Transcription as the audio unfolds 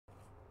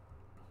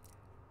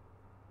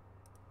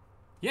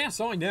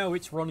Yes, I know,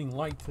 it's running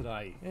late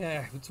today.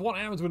 Yeah, it's what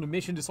happens when a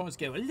mission decides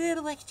to go a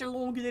little extra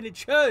longer than it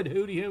should.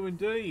 Hooty-hoo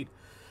indeed.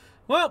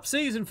 Well,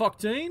 season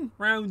 14,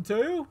 round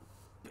 2.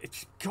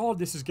 God,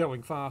 this is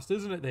going fast,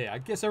 isn't it there? I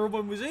guess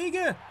everyone was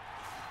eager.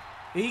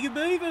 Eager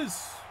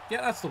beavers.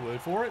 Yeah, that's the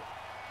word for it.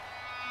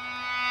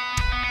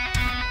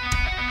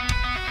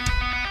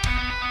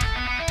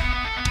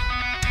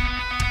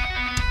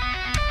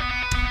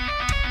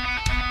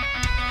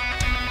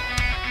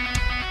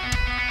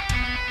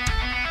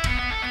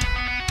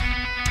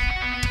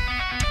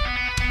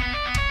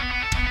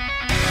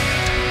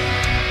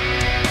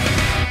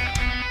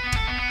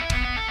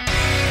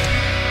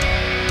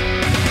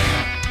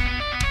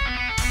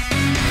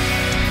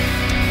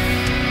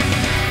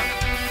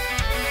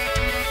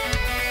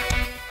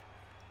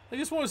 I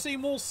just want to see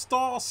more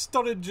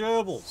star-studded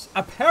gerbils.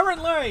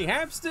 Apparently,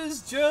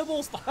 hamsters,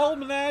 gerbils, the whole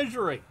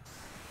menagerie.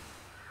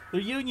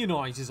 They're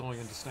unionised, as I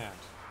understand.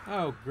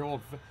 Oh,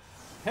 God.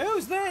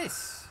 Who's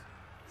this?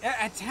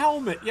 It's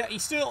Helmet. Yeah,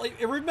 he's still...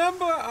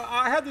 Remember,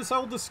 I had this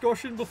whole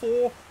discussion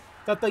before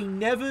that they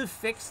never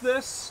fixed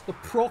this. The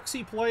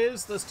proxy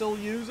players they're still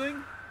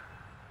using.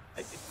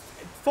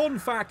 Fun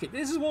fact,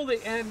 this is one of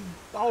the... And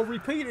I'll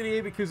repeat it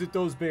here because it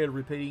does bear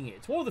repeating it.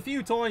 It's one of the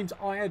few times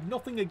I had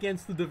nothing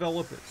against the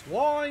developers.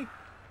 Why?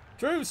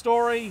 True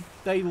story,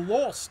 they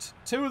lost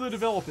 2 of the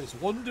developers.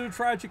 One to a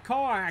tragic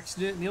car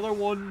accident and the other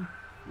one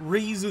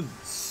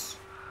reasons.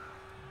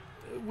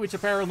 Which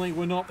apparently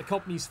were not the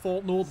company's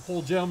fault nor the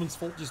poor Germans'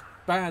 fault, just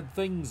bad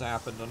things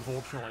happened,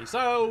 unfortunately.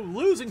 So,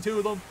 losing 2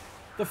 of them.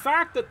 The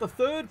fact that the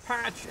 3rd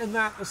patch and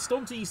that the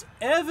stunties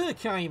ever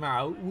came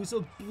out was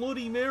a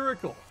bloody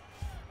miracle.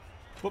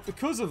 But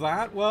because of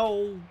that,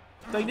 well,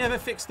 they never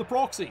fixed the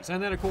proxies.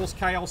 And then, of course,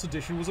 Chaos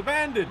Edition was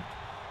abandoned.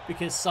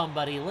 Because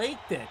somebody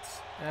leaked it.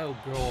 Oh,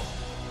 God.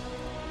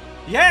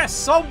 Yes,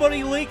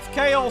 somebody leaked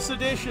Chaos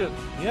Edition.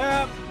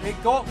 Yeah,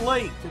 it got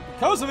leaked. And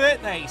because of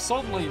it, they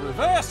suddenly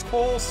reversed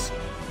course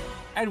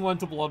and went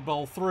to Blood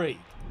Bowl 3.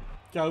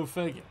 Go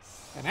figure.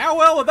 And how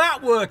well did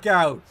that work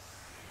out?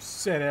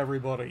 Said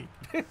everybody.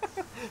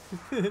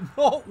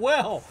 Not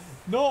well.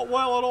 Not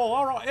well at all.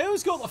 Alright,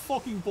 who's got the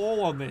fucking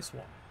ball on this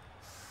one?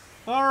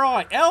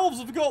 Alright, Elves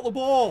have got the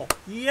ball.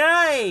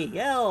 Yay,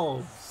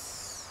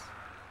 Elves.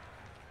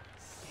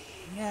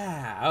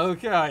 Yeah,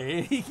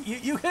 okay.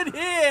 you can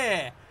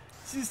hear.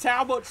 This is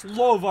how much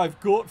love I've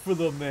got for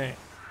them there.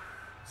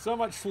 So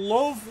much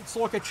love, it's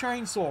like a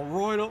chainsaw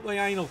right up the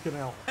anal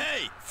canal.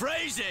 Hey,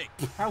 phrasing!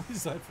 How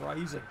is that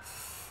phrasing?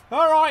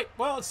 Alright,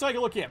 well, let's take a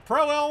look here.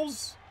 Pro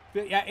Elves.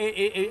 Yeah,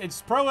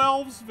 it's Pro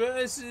Elves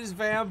versus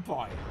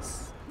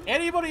Vampires.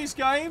 Anybody's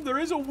game, there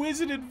is a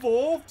wizard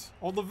involved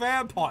on the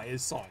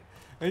Vampires side.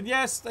 And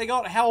yes, they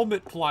got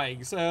Helmet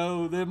playing,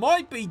 so there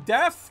might be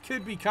death,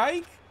 could be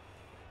cake,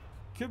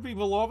 could be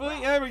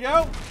Malobby. There we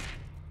go.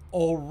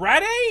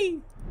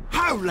 Already?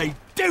 Holy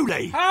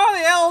dooly! How are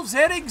the Elves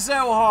hitting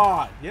so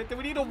hard? Yeah, do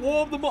we need to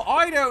warm them up?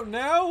 I don't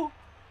know.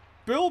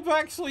 Bill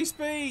Bexley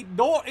speed,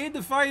 not in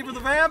the favour of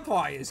the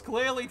Vampires,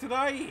 clearly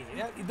today.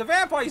 Yeah, the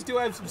Vampires do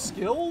have some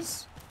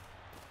skills.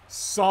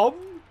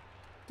 Some?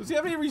 Does he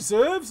have any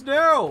reserves?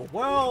 No.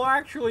 Well,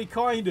 actually,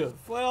 kind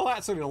of. Well,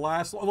 that's only the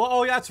last... Well,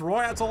 oh, that's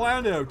right. That's a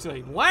Lando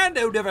team.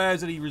 Lando never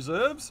has any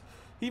reserves.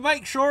 He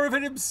makes sure of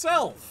it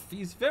himself.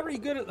 He's very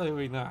good at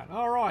doing that.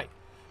 All right.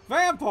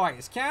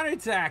 Vampires,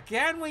 counterattack.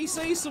 Can we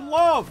see some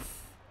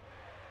love?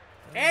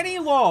 Any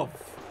love?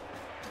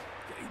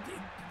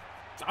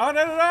 I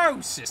don't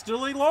know.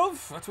 Sisterly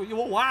love? That's what you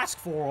all ask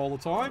for all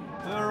the time.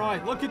 All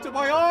right. Look into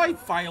my eye.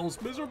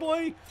 Fails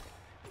miserably.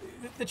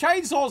 The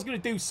chainsaw's going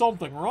to do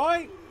something,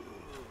 right?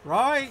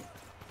 Right?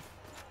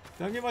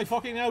 Don't get my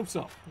fucking hopes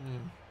up.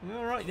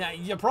 Alright, now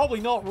you're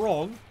probably not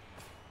wrong.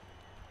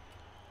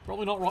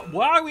 Probably not wrong.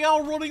 Why are we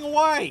all running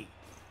away?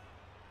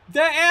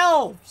 The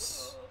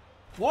Elves!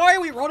 Why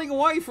are we running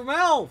away from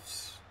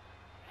Elves?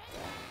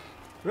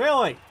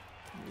 Really?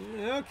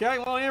 Okay,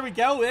 well here we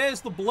go.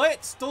 There's the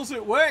blitz. Does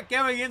it work?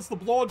 Going against the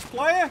Blodge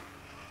player?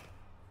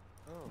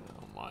 Oh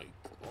my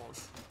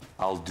gosh.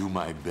 I'll do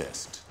my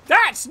best.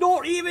 That's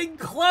not even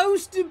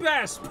close to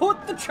best!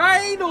 Put the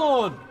chain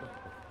on!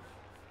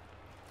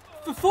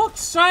 For fuck's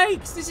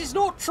sakes, this is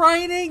not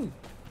training!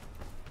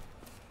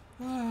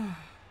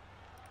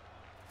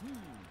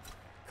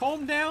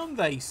 Calm down,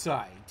 they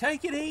say.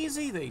 Take it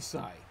easy, they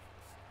say.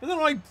 And then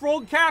I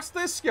broadcast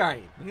this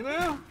game, you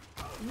know?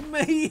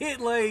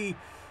 Immediately,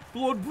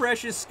 blood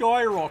pressure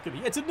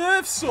skyrocketing. It's a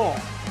nerf saw,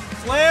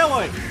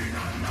 clearly.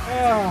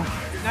 Now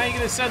you're going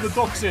to send the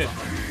ducks in.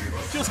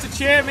 Just to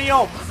cheer me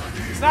up.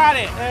 Is that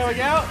it? There we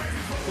go.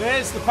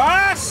 There's the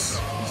pass.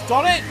 He's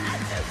done it.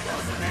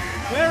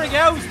 There he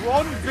goes.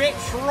 Run,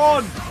 bitch,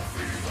 run.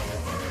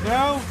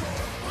 No.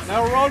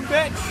 No, run,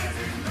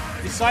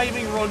 bitch. You're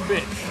saving run,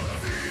 bitch.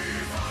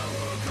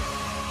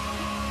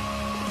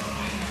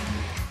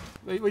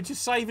 We're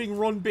just saving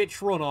run,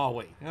 bitch, run, are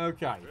we?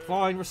 Okay,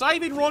 fine. We're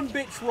saving run,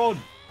 bitch,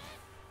 run.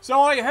 So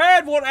I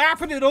heard what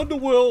happened in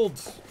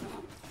Underworld.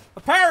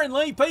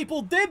 Apparently,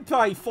 people did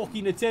pay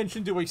fucking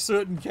attention to a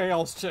certain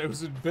Chaos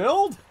Chosen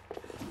build.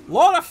 A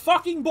lot of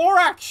fucking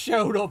Borax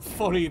showed up,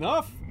 funny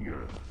enough.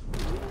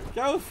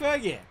 Go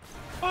figure.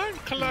 I'm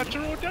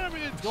collateral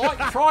damage.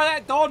 Try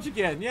that dodge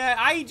again. Yeah,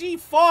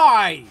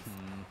 AG5.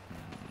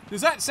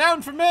 Does that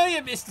sound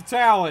familiar, Mr.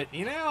 Talent?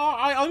 You know,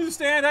 I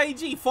understand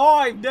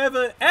AG5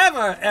 never,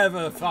 ever,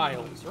 ever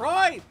fails,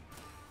 right?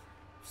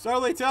 So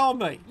they tell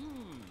me.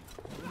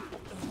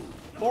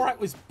 Borak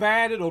was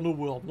bad at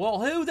Underworld.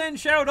 Well, who then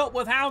showed up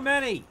with how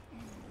many?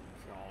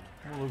 God,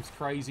 all those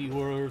crazy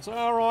words.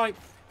 All right.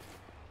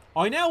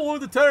 I know all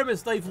the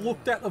tournaments they've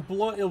looked at the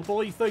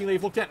bloody thing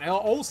they've looked at.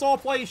 All-star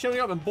players showing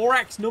up, and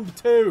Borak's number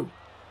 2.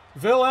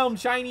 Wilhelm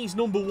Chinese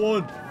number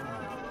 1.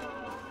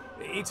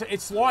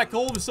 It's like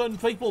all of a sudden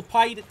people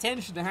paid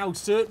attention to how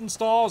certain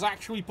stars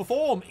actually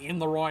perform in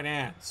the right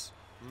hands.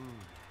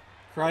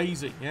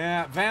 Crazy.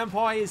 Yeah,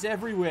 vampires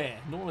everywhere.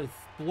 Not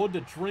enough blood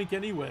to drink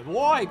anywhere.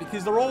 Why?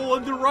 Because they're all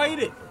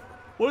underrated.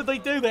 What did they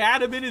do? They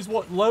had them in as,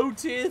 what, low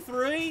tier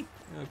 3?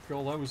 Oh,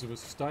 God, that was a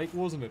mistake,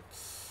 wasn't it?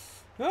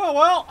 Oh,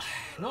 well,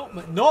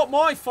 not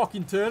my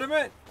fucking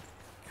tournament.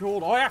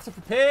 God, I have to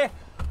prepare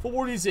for,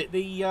 what is it,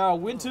 the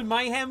Winter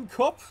Mayhem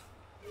Cup?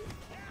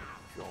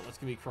 God, that's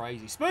going to be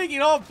crazy.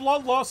 Speaking of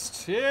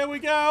bloodlust, here we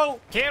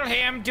go. Kill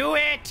him, do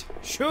it!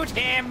 Shoot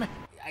him!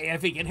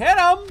 If he can hit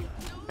him.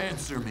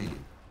 Answer me.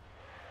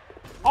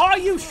 Are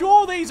you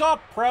sure these are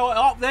pro?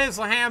 Oh, there's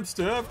the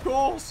hamster, of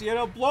course. You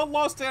know,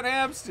 bloodlust and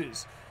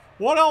hamsters.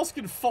 What else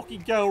can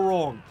fucking go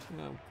wrong?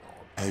 Oh,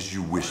 As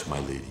you wish, my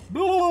lady.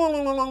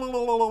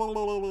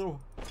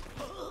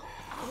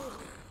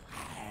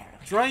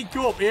 Drink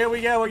up, here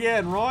we go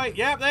again, right?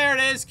 Yep, there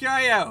it is,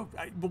 KO.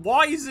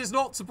 Why does this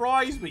not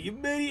surprise me?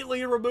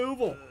 Immediately a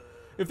removal.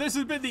 If this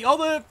had been the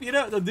other, you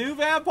know, the new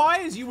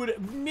vampires, you would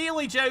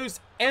immediately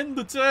just end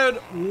the turn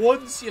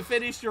once you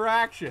finished your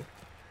action.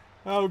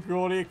 Oh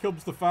God, here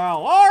comes the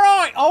foul.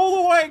 Alright,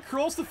 all the way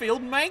across the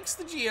field, makes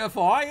the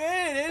GFI.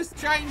 Here it is,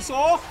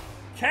 chainsaw.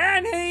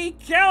 Can he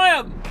kill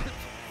him?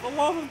 For the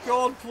love of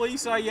God,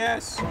 please say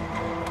yes.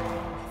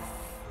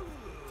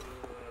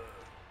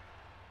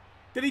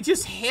 Did he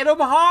just hit him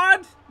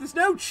hard? There's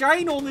no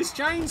chain on this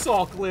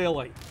chainsaw,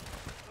 clearly.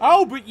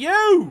 Oh, but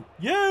you,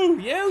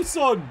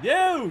 son,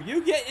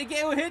 you get to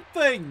go hit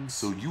things.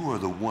 So you are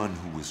the one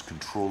who was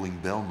controlling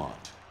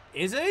Belmont.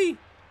 Is he?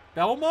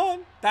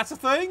 Belmont? That's a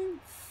thing?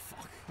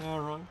 Fuck,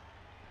 alright.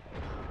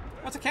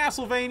 That's a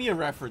Castlevania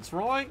reference,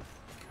 right?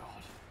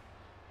 God.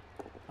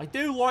 I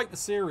do like the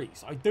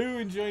series. I do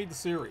enjoy the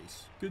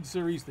series. Good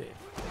series there.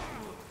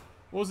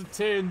 Wasn't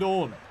turned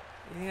on.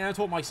 Yeah, that's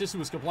what my sister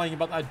was complaining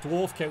about, that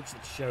dwarf coach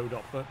that showed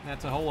up, but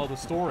that's a whole other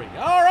story.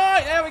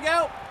 Alright, there we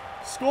go.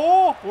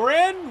 Score, we're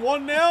in,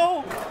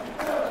 1-0.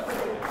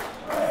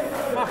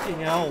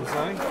 Fucking elves,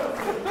 eh?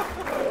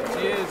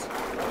 Cheers.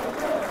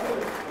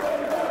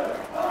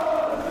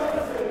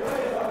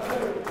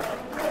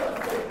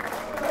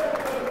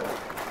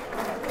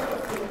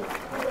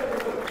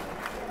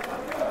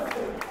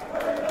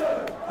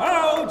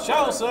 Oh,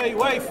 Chelsea,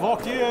 wait,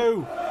 fuck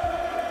you.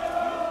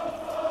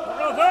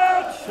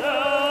 Brother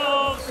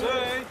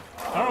Chelsea,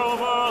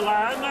 over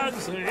land and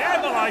sea,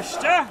 and the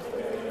Leicester.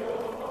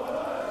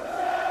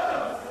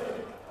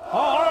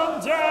 On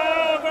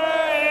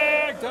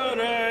to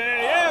victory,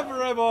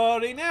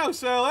 everybody. Now,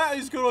 so that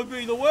is going to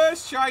be the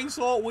worst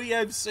chainsaw we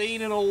have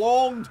seen in a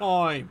long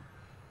time.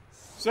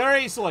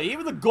 Seriously,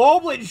 even the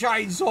Goblin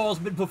chainsaw's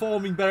been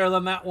performing better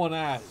than that one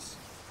has.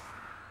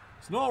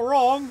 It's not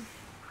wrong.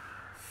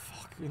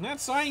 Fuck, and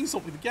that's saying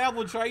something. The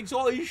Goblin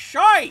chainsaw is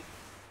shite.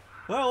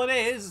 Well, it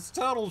is. It's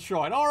total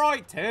shite.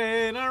 Alright,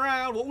 turn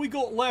around. What we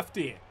got left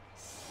here?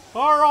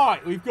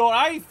 Alright, we've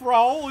got a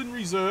Thrall in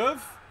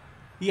reserve.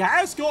 He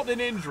has got an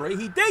injury.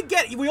 He did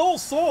get... We all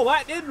saw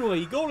that, didn't we?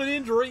 He got an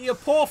injury. He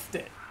puffed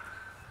it.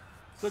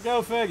 So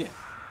go figure.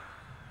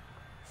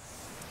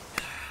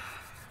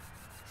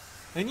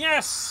 And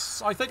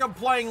yes, I think I'm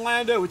playing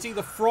Lando. It's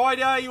either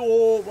Friday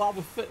or... Well,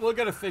 we're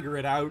going to figure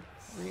it out.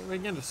 We're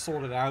going to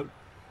sort it out.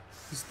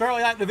 Because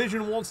apparently that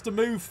division wants to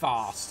move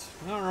fast.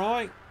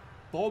 Alright.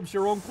 Bob's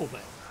your uncle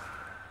then.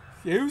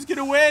 Who's going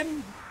to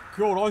win?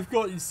 God, I've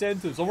got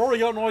incentives. I've already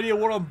got an idea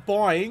what I'm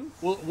buying.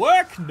 Will it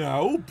work?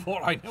 No,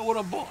 but I know what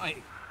I'm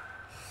buying.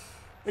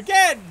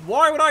 Again,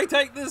 why would I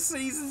take this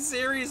season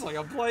seriously?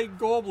 I'm playing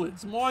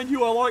Goblins. Mind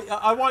you,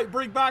 I might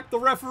bring back the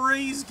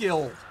Referees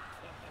Guild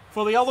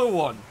for the other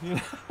one. You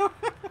know?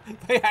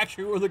 They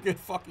actually were the good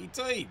fucking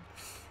team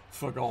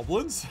for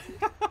Goblins.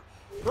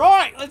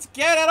 Right, let's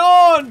get it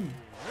on.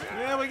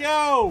 There we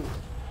go.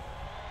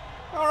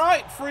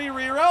 Alright, free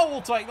reroll,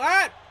 we'll take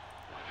that.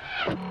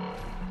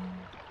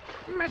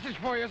 Message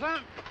for you, sir.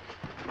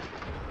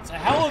 It's a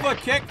hell of a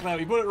kick, though.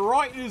 He put it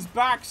right in his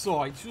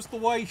backside. It's just the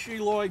way she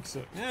likes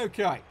it.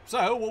 Okay,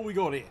 so what we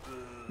got here?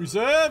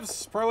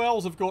 Reserves. Pro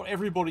Elves have got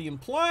everybody in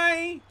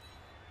play.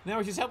 Now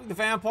it's just helping the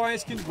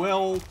vampires can...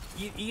 Well,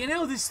 you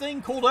know this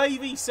thing called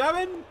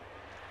AV7?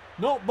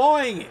 Not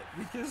buying it.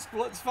 Because,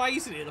 let's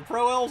face it, the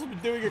Pro Elves have been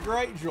doing a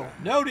great job.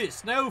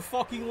 Notice, no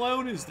fucking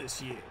loners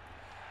this year.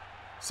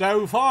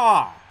 So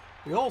far.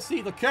 We all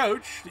see the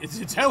coach.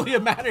 It's only a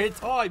matter of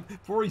time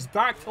before he's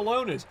back to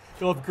loners.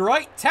 He'll have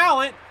great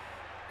talent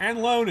And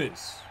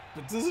loners.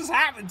 But does this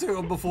happen to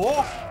them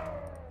before?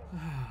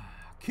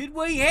 Could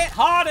we hit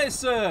harder,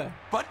 sir?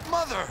 But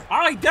mother!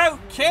 I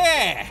don't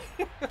care.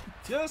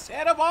 Just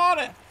hit them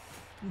harder.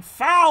 And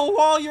foul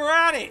while you're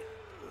at it.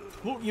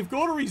 Look, you've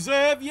got a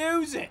reserve,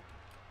 use it.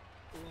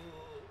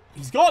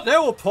 He's got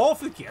no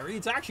apothecary.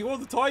 It's actually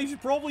one of the times you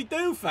probably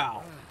do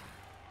foul.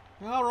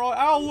 Alright,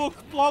 I'll look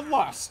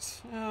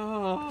bloodlust.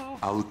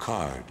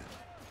 Alucard.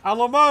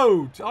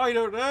 Alamode. I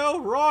don't know.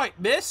 Right,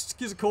 missed,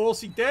 because of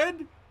course he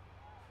did.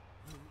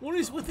 What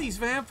is with these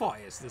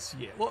vampires this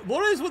year?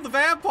 What is with the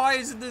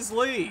vampires in this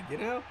league, you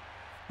know?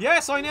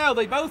 Yes, I know.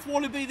 They both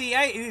want to be the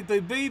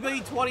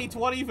BB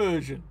 2020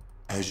 version.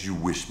 As you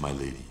wish, my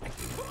lady.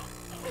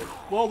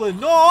 Well, they're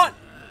not.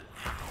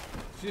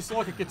 It's just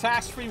like a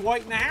catastrophe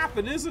waiting to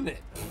happen, isn't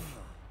it?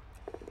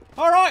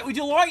 Alright, would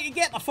you like to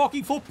get the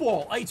fucking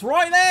football? It's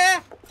right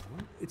there.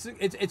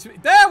 It's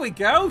there we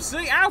go.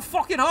 See, how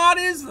fucking hard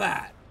is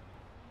that?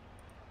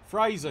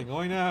 Phrasing,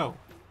 I know.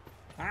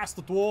 Ask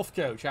the dwarf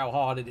coach how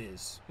hard it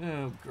is.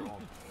 Oh,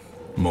 God.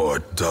 More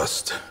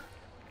dust.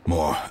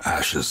 More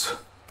ashes.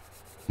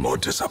 More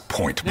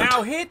disappointment.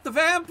 Now hit the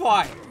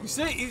vampire. You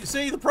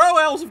see, the Pro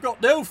Elves have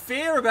got no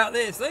fear about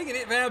this. They can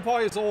hit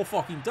vampires all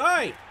fucking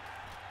day.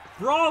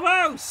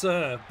 Bravo,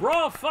 sir.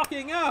 Bravo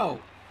fucking oh.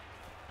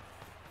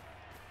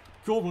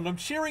 God, when I'm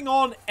cheering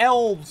on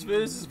elves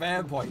versus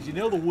vampires, you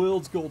know the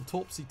world's gone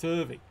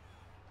topsy-turvy.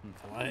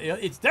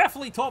 It's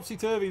definitely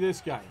topsy-turvy this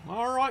game.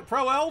 All right,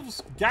 Pro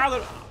Elves,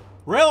 gather.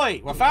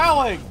 Really? We're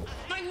fouling.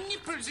 My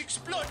nipples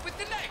explode with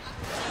delight.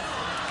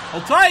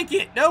 I'll take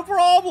it. No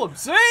problem.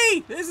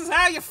 See? This is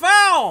how you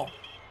foul.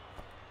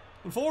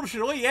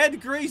 Unfortunately, Ed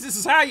agrees this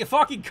is how you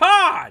fucking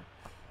card.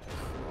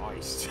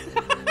 Christ.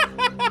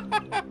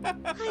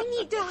 I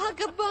need to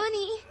hug a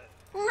bunny.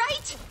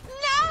 Right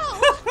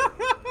now!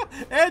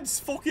 Ed's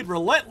fucking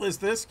relentless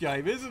this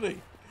game, isn't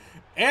he?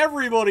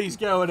 Everybody's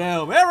going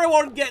home.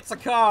 Everyone gets a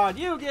card.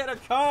 You get a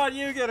card.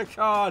 You get a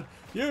card.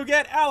 You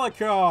get a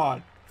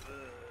card.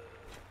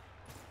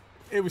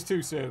 It was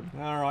too soon.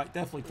 Alright,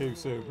 definitely too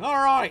soon.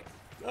 Alright.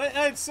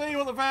 Let's see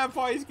what the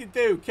vampires can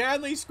do.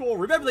 Can they score?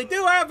 Remember, they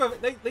do have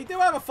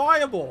a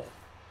fireball.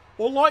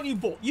 Or lightning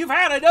bolt. You've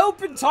had an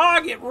open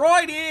target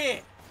right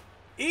here.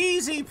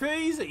 Easy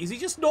peasy. Is he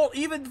just not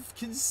even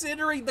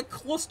considering the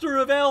cluster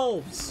of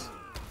elves?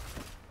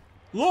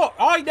 Look,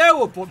 I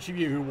know a bunch of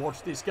you who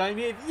watch this game.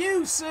 If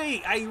you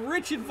see a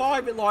rich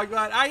environment like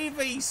that,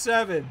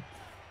 AV7,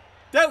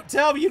 don't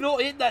tell me you're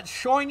not hitting that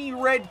shiny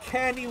red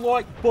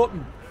candy-like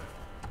button.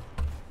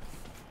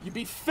 You'd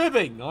be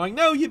fibbing. I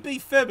know you'd be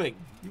fibbing.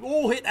 You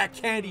all hit that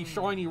candy,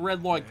 shiny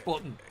red-like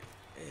button.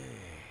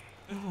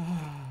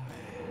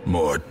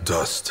 More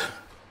dust.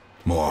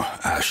 More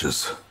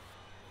ashes.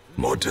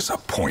 More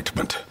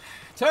disappointment.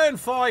 Turn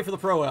 5 for the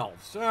Pro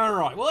Elves.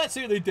 Alright, well, let's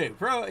see what they do.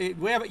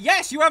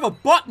 Yes, you have a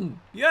button.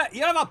 Yeah,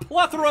 you have a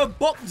plethora of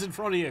buttons in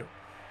front of you.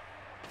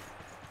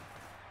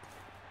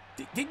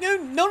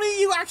 None of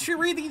you actually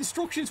read the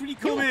instructions when you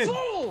come in.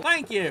 Fool.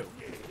 Thank you.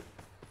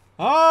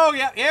 Oh,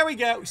 yeah, here we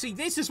go. See,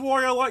 this is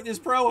why I like this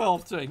Pro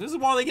Elf team. This is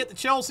why they get the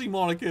Chelsea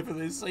moniker for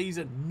this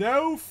season.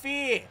 No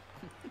fear.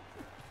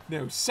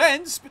 No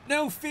sense, but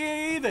no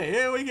fear either.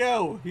 Here we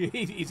go.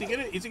 Is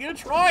he gonna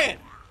try it?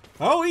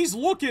 Oh, he's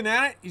looking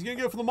at it. He's going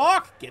to go for the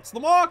mark. Gets the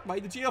mark.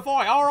 Made the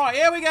GFI. All right,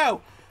 here we go.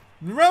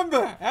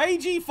 Remember,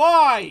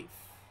 AG5.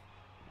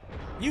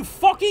 You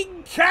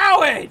fucking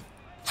coward.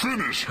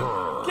 Finish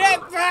her.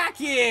 Get back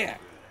here.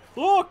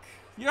 Look,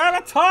 you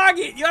have a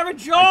target. You have a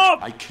job.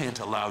 I can't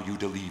allow you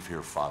to leave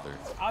here, Father.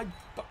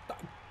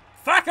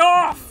 Fuck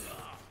off.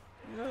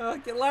 I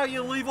can allow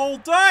you to leave all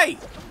day.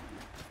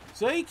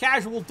 See,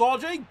 casual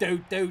dodging.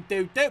 Doot.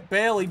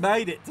 Barely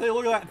made it. See,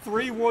 look at that.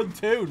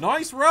 3-1-2.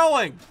 Nice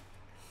rolling.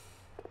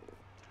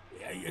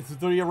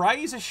 The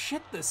arrays are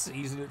shit this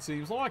season, it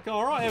seems like.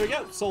 Alright, here we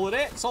go. Solid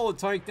hit. Solid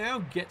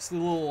takedown. Gets the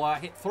little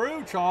hit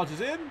through. Charges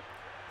in.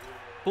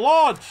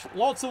 Blodge.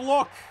 Lots of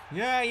luck.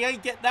 Yeah, you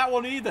ain't get that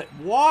one either.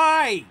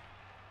 Why?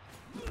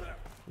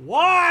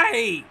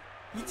 Why?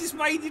 You just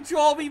made the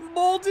job even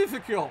more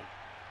difficult.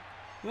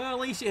 Well, at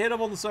least you hit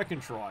him on the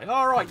second try.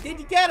 Alright, did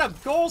you get him?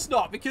 Of course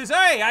not, because,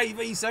 hey,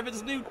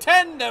 AV7's new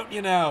 10, don't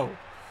you know?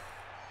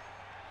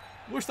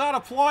 Wish that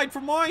applied for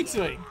my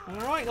team.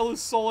 Alright, that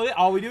was solid.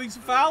 Are we doing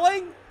some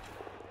fouling?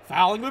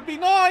 Fouling would be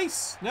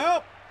nice.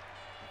 Nope.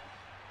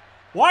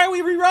 Why are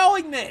we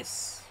re-rolling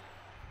this?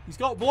 He's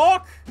got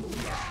block.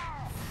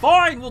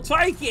 Fine, we'll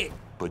take it.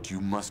 But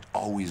you must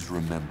always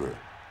remember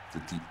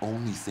that the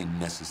only thing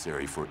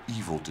necessary for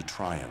evil to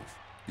triumph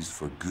is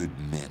for good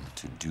men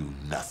to do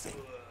nothing.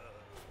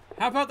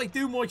 How about they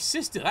do my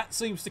sister? That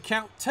seems to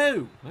count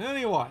too.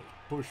 Anyway,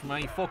 push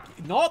me, fuck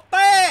you. Not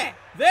there!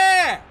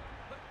 There!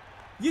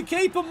 You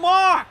keep them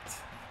marked!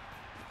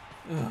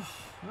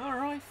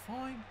 Alright,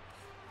 fine.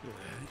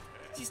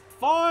 Just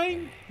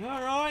fine.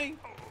 Alright.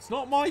 It's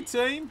not my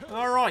team.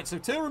 Alright, so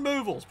 2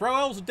 removals. Pro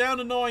Elves are down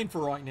to 9 for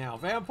right now.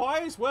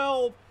 Vampires,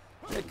 well,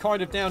 they're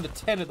kind of down to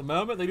 10 at the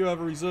moment. They do have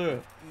a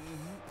reserve.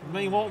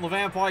 Meanwhile, the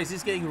Vampires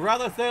is getting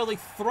rather thoroughly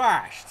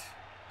thrashed.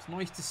 It's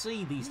nice to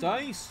see these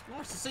days.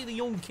 Nice to see the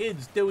young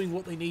kids doing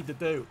what they need to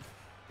do.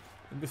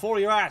 And before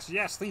you ask,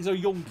 yes, these are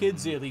young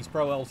kids here, these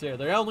Pro Elves here.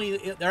 They're only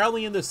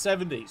in their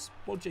 70s.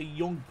 Bunch of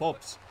young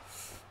pups.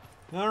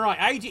 Alright,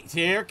 AG,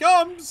 here it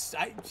comes.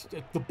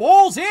 The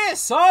ball's here,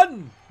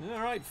 son.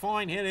 Alright,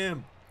 fine, hit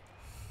him.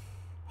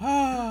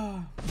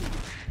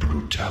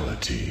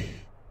 Brutality.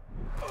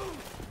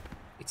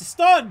 It's a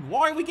stun.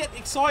 Why are we getting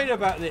excited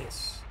about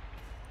this?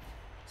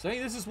 See,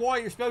 this is why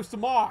you're supposed to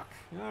mark.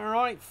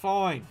 Alright,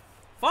 fine.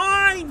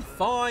 Fine,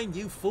 fine,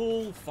 you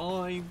fool,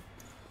 fine.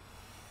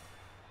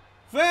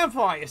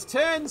 Vampires,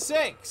 turn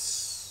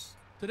 6.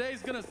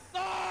 Today's gonna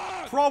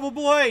suck!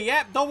 Probably,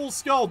 yep, double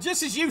skull.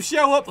 Just as you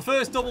show up, the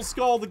first double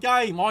skull of the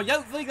game. I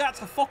don't think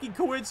that's a fucking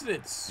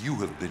coincidence. You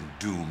have been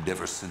doomed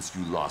ever since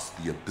you lost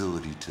the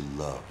ability to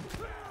love.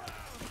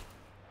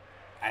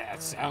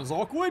 That sounds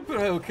awkward, but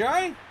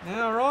okay.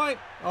 Alright,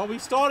 are we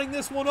starting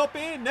this one up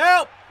here?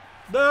 Nope.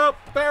 Nope,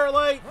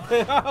 apparently.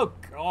 Oh,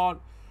 God.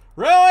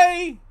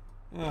 Really?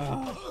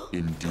 Oh.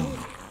 Indeed.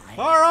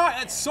 Alright,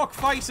 let's suck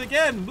face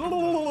again. Did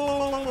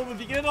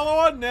you get another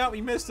one? No,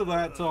 he missed it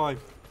that time.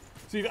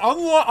 See,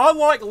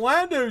 unlike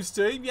Lando's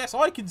team, yes,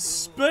 I can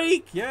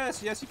speak.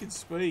 Yes, you can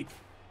speak.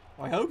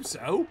 I hope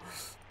so.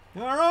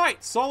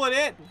 Alright, solid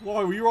hit.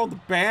 Why, were you on the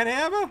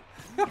banhammer?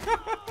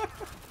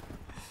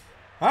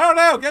 I don't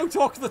know, go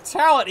talk to the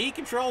talent. He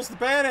controls the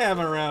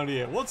banhammer around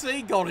here. What's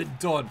he got it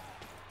done?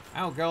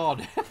 Oh,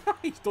 God.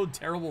 He's done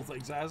terrible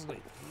things, hasn't he?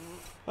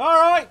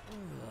 Alright.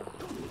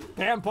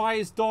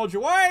 Vampires dodge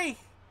away.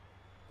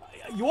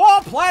 You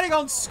are planning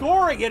on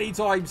scoring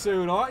anytime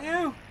soon, aren't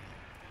you?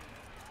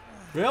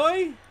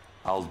 Really?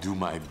 I'll do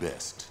my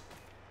best.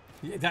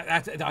 Yeah,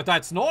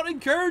 that's not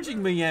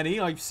encouraging me any.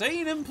 I've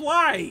seen him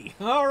play.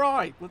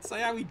 Alright, let's see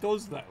how he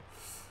does, though.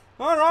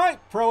 Alright,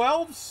 Pro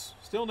Elves.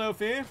 Still no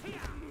fear.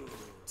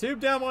 Tube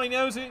down my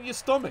nose and in your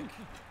stomach.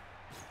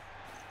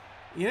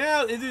 You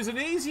know, there's an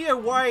easier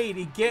way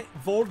to get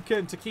vodka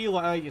and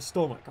tequila out of your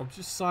stomach. I'm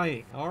just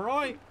saying,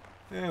 alright?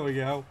 There we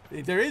go.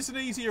 There is an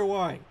easier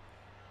way.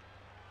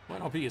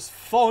 Might not be as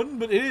fun,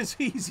 but it is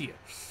easier.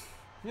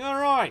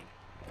 Alright.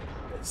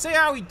 See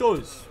how he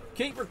does.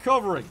 Keep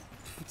recovering.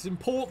 It's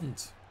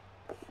important.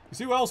 Because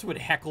who else would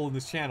heckle in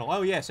this channel?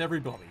 Oh yes,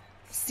 everybody.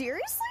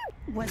 Seriously?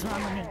 What's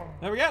wrong with me?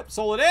 There we go.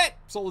 Solid hit.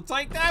 Solid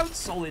takedown.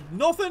 Solid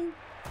nothing.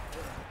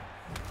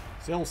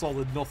 Still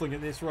solid nothing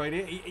at this right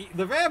here.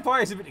 The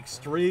vampires have been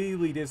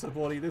extremely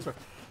disappointing this way.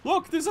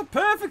 Look, there's a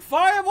perfect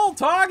fireball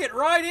target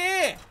right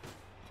here.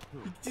 You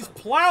can just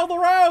plow the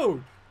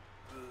road.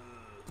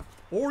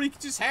 Or you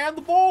can just hand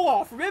the ball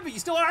off. Remember, you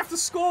still have to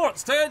score.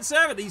 It's turn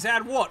 7. He's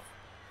had, what,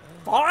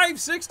 5,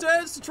 6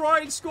 turns to try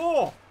and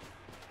score.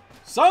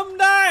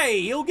 Someday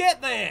he'll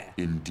get there.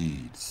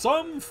 Indeed.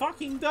 Some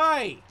fucking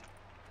day.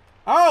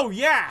 Oh,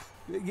 yeah.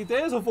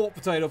 There's a Vault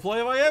Potato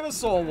play if I ever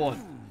saw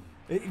one.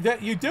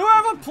 You do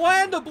have a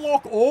plan to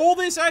block all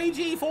this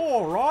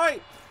AG4,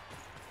 right?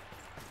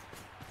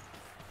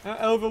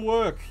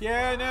 Overwork.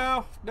 Yeah,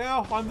 no,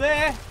 I'm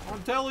there.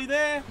 I'm totally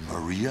there.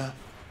 Maria?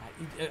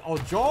 Or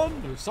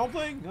John, or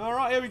something.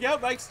 Alright, here we go.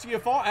 Makes it to your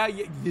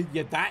 5.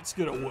 Yeah, that's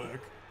gonna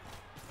work.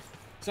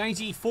 It's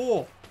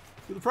AG4.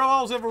 Do the Pro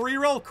Elves have a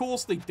reroll? Of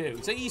course they do.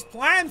 So he's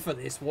planned for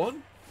this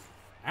one.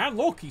 And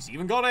look, he's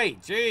even got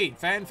 8. Gee,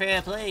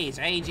 fanfare please.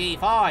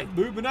 AG5.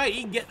 Movement 8.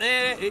 He can get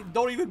there. It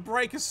don't even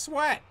break a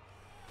sweat.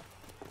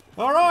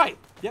 Alright.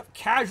 Yep,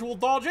 casual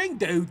dodging.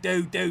 Do.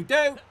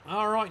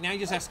 Alright, now you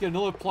just have to get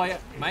another player.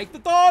 Make the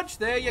dodge.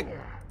 There you go.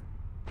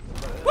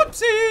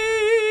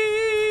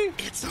 Whoopsie!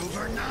 It's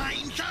over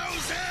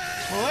 9,000!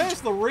 Well,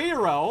 there's the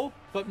reroll,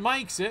 but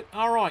makes it.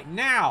 Alright,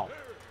 now,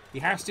 he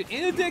has to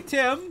interdict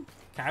him.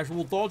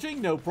 Casual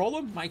dodging, no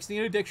problem. Makes the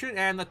interdiction,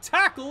 and the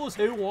tackle is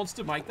who wants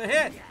to make the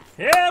hit.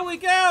 Here we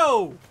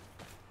go!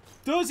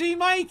 Does he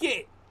make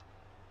it?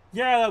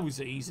 Yeah, that was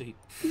easy.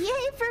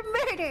 Yay for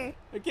murder!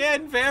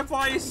 Again,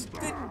 vampires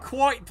didn't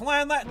quite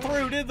plan that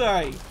through, did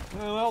they?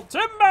 Oh, well,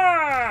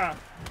 timber!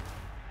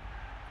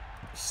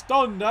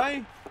 Stunned,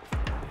 eh?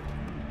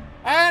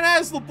 And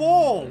has the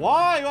ball.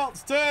 Why? Well,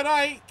 it's turn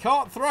 8.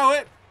 Can't throw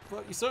it.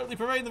 But you certainly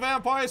prevent the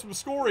vampires from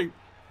scoring.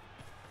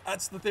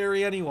 That's the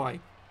theory anyway.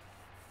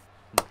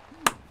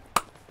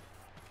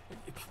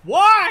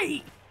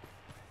 Why?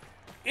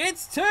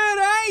 It's turn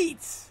 8.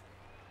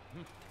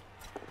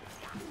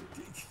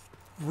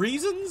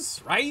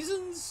 Reasons?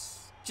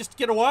 Raisins? Just to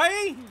get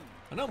away?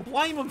 I don't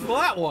blame him for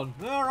that one.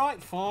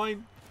 Alright,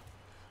 fine.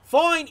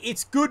 Fine,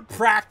 it's good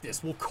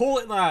practice. We'll call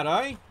it that,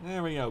 eh?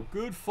 There we go.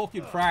 Good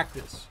fucking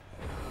practice.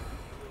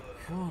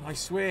 God, I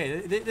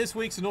swear, this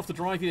week's enough to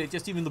drive you to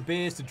just even the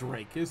bears to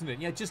drink, isn't it?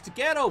 Yeah, just to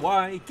get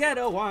away.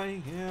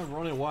 Yeah,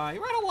 run away.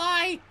 Run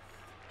away!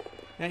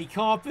 Yeah, he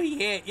can't be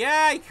hit.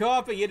 Yeah, he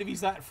can't be hit if he's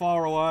that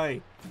far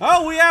away.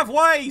 Oh, we have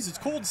ways. It's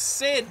called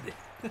Sid.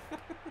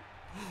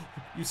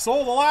 You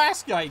saw the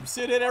last game.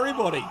 Sid hit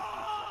everybody.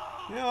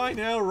 Yeah, I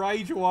know.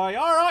 Rage away.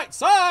 All right,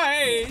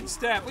 side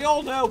step. We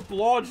all know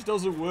blodge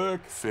doesn't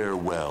work.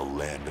 Farewell,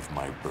 land of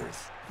my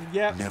birth.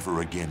 Yeah. Never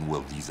again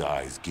will these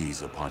eyes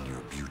gaze upon your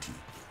beauty.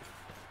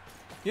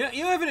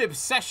 You have an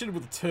obsession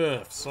with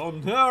turf,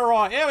 son.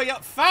 Alright, here we go.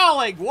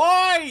 Fouling!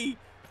 Why?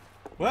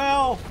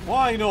 Well,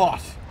 why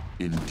not?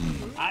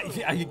 Indeed.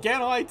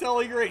 Again, I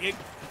totally agree. It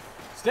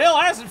still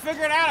hasn't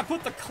figured out how to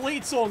put the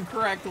cleats on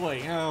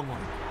correctly. Oh my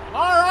god.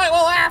 Alright,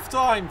 well,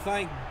 halftime.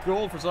 Thank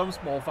God for some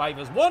small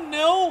favours.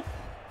 1-0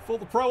 for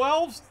the Pro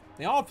Elves.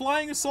 They are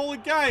playing a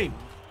solid game.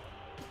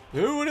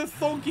 Who would have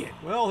thunk it?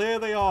 Well, here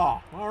they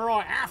are.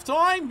 Alright,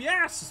 halftime.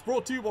 Yes, it's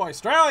brought to you by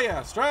Australia.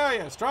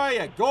 Australia,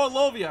 Australia. God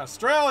love you,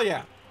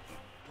 Australia.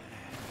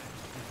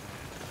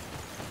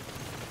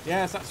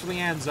 Yes, that's for the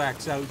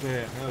Anzacs out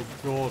there. Oh,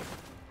 God.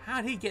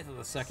 How'd he get to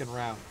the second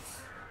round?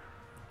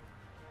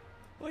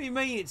 What do you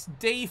mean it's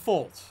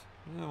default?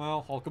 Oh,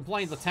 well, I'll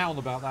complain to the town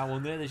about that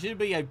one there. There should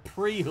be a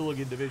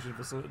pre-hooligan division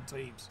for certain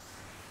teams.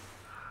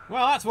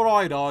 Well, that's what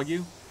I'd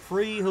argue.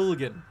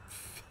 Pre-hooligan.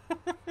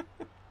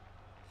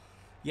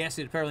 Yes,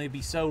 it'd apparently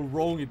be so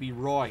wrong it'd be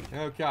right.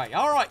 Okay,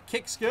 alright,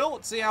 kick skill.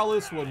 Let's see how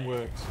this one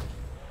works.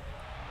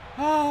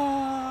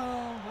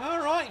 Oh,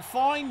 alright,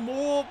 fine,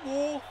 more.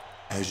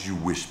 As you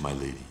wish, my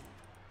lady.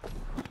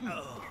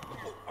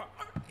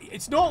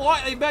 It's not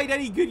like they made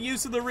any good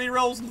use of the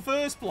rerolls in the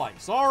first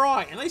place.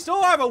 Alright, and they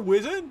still have a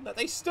wizard that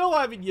they still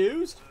haven't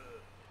used.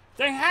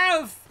 They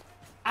have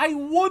a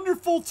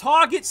wonderful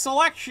target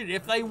selection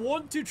if they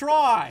want to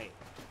try.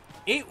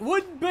 It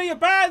wouldn't be a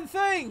bad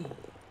thing.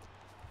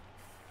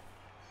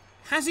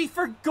 Has he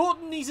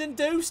forgotten he's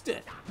induced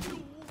it?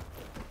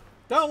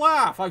 Don't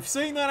laugh. I've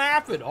seen that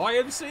happen. I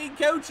have seen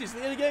coaches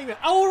in the game.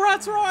 Oh,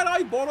 that's right.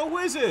 I bought a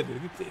wizard.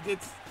 It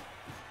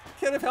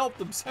could have helped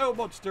them so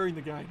much during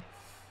the game.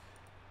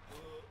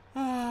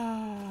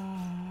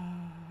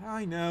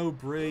 I know.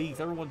 Breathe.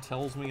 Everyone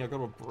tells me I've got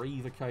to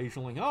breathe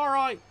occasionally. All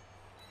right.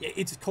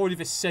 It's kind of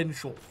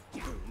essential.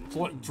 It's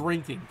like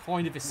drinking.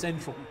 Kind of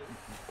essential.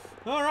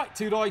 All right.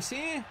 2 dice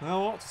here.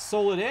 Oh, it's a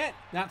solid hit.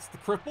 That's the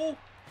cripple.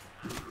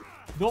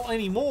 Not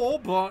anymore,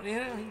 but you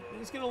know,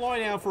 he's going to lie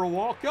down for a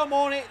while. Come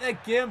on, hit the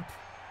gimp.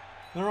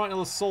 All right,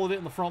 another solid hit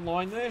in the front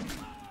line there.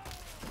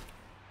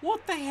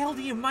 What the hell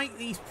do you make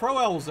these Pro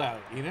Elves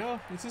out, you know?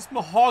 Is this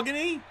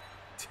mahogany?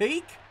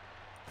 Teak?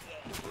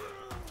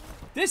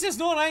 This is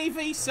not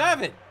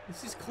AV7.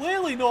 This is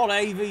clearly not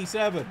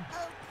AV7.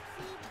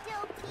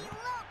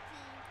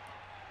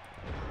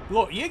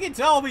 Look, you can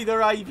tell me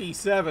they're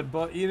AV7,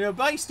 but, you know,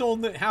 based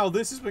on how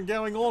this has been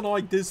going on, I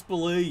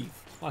disbelieve.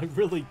 I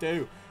really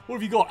do. What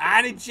have you got?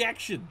 An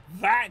injection.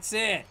 That's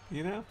it,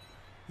 you know?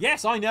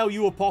 Yes, I know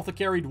you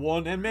apothecaried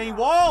one, and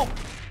meanwhile...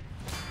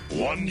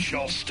 One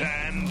shall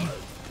stand,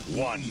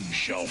 one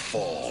shall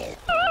fall.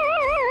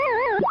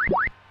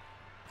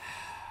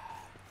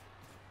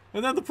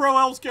 And then the Pro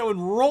Elves go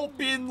and romp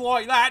in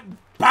like that.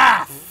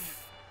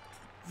 Baff!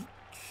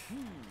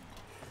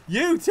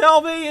 You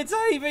tell me it's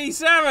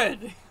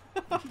AV7!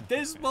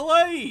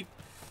 Disbelief!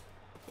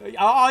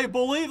 I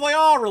believe they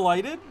are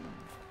related.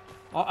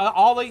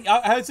 Are they?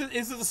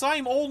 Is it the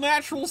same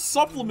all-natural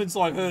supplements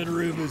I've heard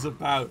rumors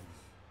about?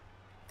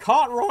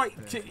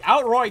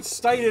 Outright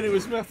stated it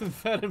was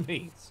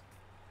methamphetamines.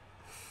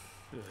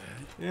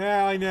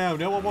 Yeah, I know.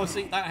 No one wants to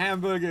eat that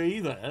hamburger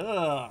either.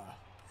 Ugh.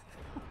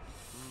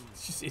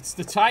 It's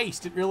the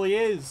taste. It really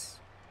is.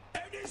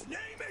 And his name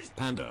is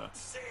Panda.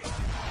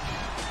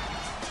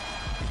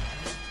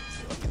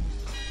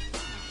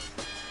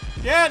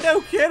 Yeah, no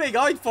kidding.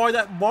 I'd find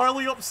that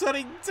mildly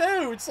upsetting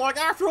too. It's like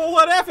after all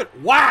that effort,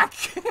 whack!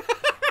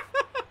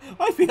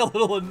 I'd be a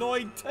little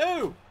annoyed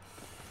too.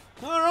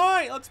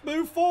 Alright, let's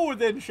move forward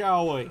then,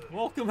 shall we?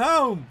 Welcome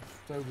home,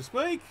 so to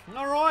speak.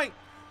 Alright.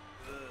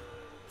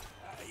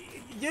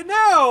 You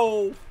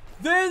know,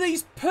 there are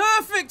these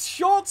perfect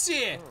shots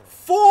here.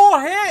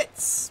 4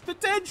 hits,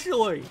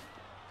 potentially.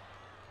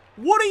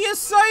 What are you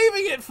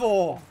saving it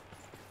for?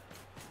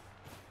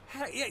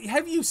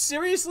 Have you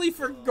seriously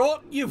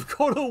forgotten you've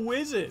got a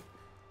wizard?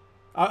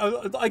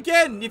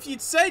 Again, if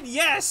you'd said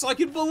yes, I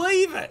could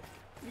believe it.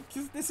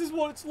 Because this is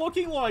what it's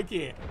looking like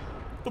here.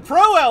 The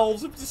Pro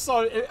Elves have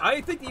decided... I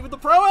think even the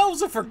Pro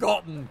Elves have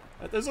forgotten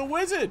that there's a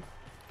wizard.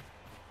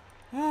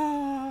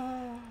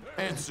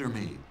 Answer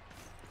me.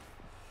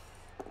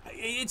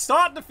 It's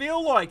starting to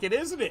feel like it,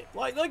 isn't it?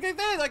 Like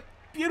they're like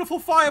beautiful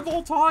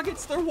fireball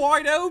targets. They're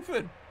wide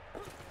open.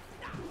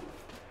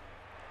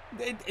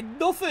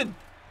 Nothing.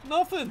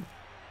 Nothing.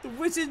 The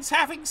wizard's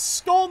having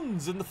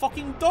scones in the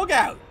fucking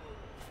dugout.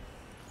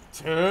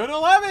 Turn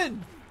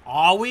 11.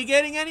 Are we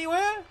getting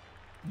anywhere?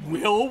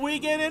 Will we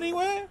get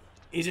anywhere?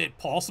 Is it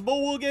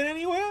possible we'll get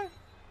anywhere?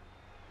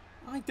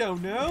 I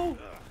don't know.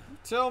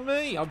 Tell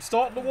me. I'm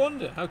starting to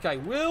wonder. Okay,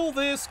 will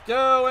this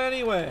go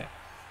anywhere?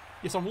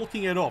 Yes, I'm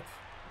looking it up.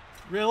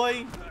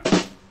 Really?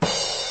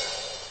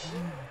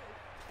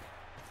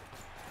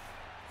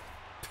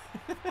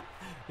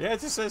 Yeah, it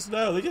just says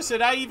no. They just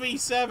said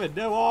AV7.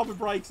 No armor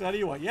breaks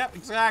anyway. Yep,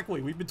 exactly.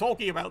 We've been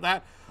talking about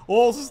that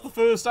all since the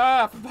first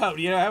half. About,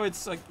 you know, how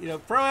it's like, you know,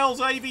 Pro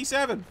Elves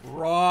AV7.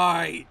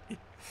 Right.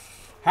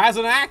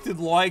 Hasn't acted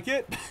like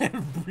it.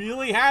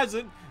 Really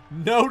hasn't.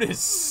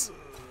 Notice.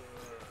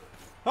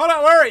 Oh,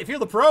 don't worry. If you're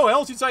the Pro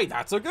Elves, you'd say,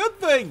 that's a good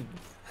thing.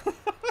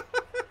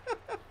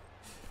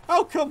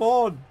 Oh, come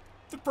on.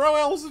 The Pro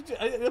Elves are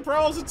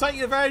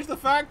taking advantage of the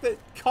fact that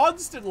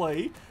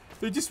constantly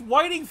they're just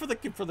waiting for the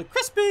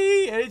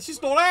crispy, and it's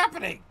just not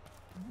happening.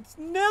 It's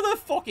never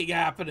fucking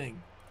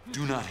happening.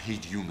 Do not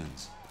hate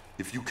humans.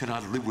 If you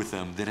cannot live with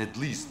them, then at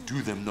least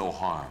do them no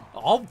harm.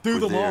 I'll do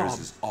them harm. Theirs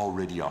is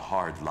already a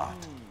hard lot.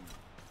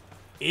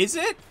 Is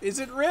it? Is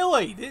it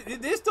really?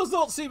 This does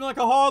not seem like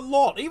a hard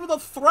lot. Even the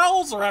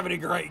Thralls are having a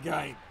great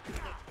game.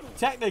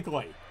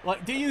 Technically.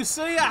 Like, do you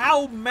see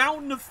how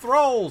mountain of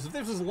Thralls? If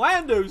this was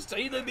Lando's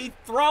team, there'd be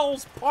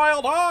Thralls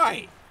piled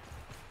high.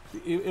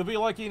 It'd be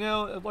like, you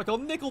know, like a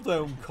Nickel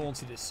Dome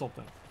concert or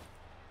something.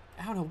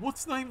 I don't know,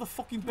 what's the name of the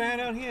fucking band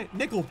out here?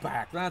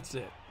 Nickelback, that's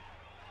it.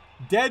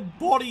 Dead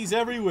bodies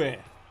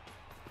everywhere.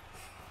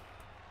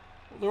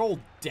 They're all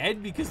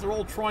dead because they're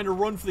all trying to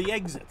run for the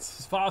exits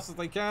as fast as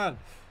they can.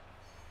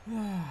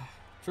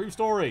 True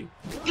story.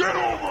 Get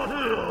over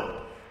here!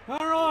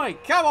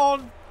 Alright, come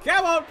on,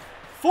 come on.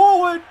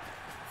 Forward,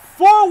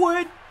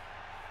 forward.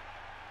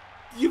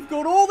 You've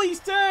got all these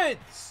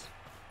turns.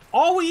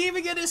 Are we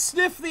even going to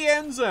sniff the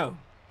end zone?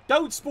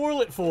 Don't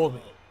spoil it for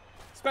me.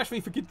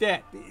 Especially for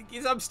Cadet.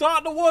 I'm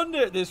starting to wonder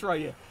at this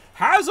right here.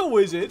 Has a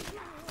wizard.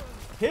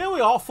 Here we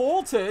are,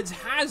 4 turns.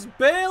 Has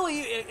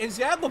barely, has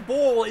had the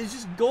ball. He's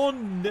just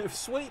gone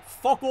sweet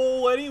fuck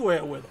all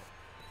anywhere with it.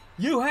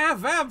 You have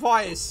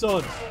vampires,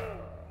 son.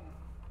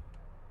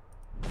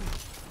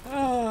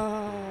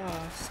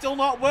 Still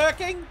not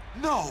working?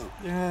 No.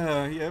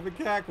 Yeah, but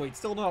Cackwheat,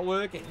 still not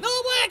working.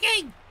 Not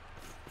working!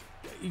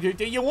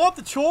 Do you want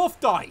the Chorf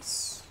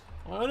dice?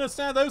 I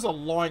understand those are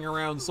lying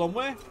around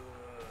somewhere.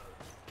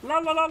 La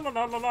la la la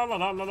la la la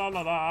la la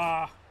la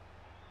la.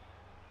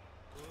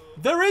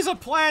 There is a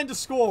plan to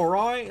score,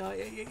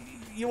 right?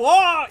 You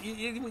are.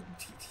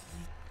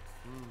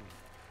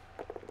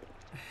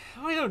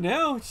 I don't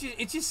know.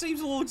 It just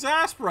seems a little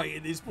exasperating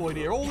at this point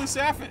here. All this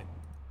effort.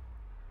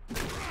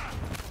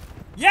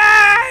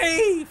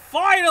 Yay!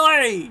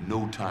 Finally!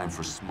 No time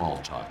for small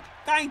talk.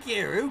 Thank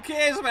you. Who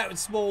cares about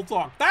small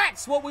talk?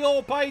 That's what we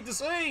all paid to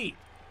see.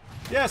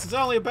 Yes, it's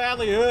only a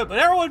badly hurt, but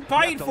everyone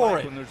paid for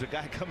it. When there's a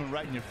guy coming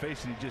right in your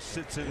face and he just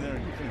sits in there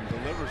and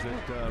delivers it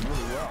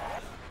really well.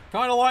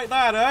 Kind of like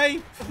that, eh?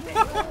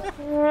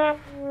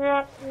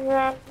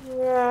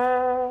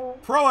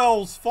 Pro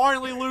Elves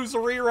finally lose a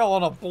reroll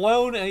on a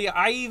blown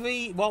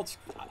AV. Well,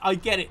 I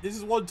get it. This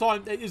is one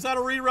time. Is that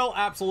a reroll?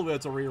 Absolutely,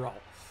 it's a reroll.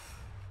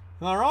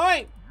 All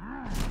right.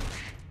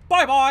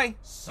 Bye-bye.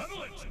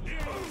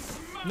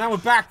 Now we're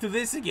back to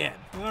this again.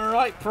 All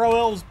right, Pro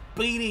Elves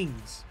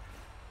beatings.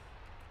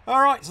 All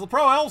right, so the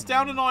Pro Elves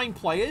down to 9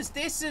 players.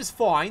 This is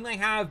fine. They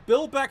have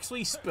Bill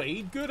Bexley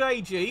speed, good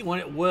AG when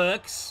it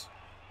works.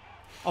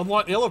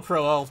 Unlike the other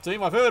Pro Elves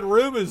team, I've heard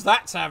rumors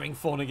that's having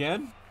fun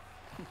again.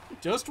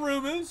 Just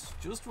rumors,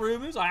 just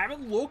rumors. I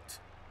haven't looked.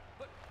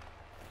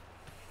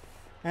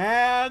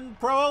 And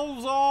Pro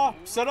Elves are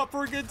set up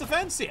for a good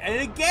defense here.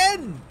 And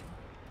again,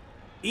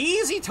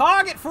 easy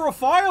target for a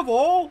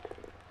fireball.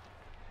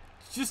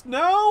 Just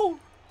no.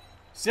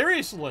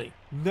 Seriously,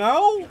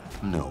 no?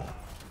 No.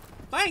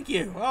 Thank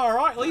you. All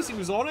right, at least he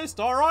was honest.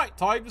 All right,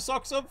 time to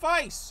suck some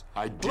face.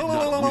 I did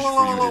not wish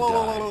for you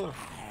to die.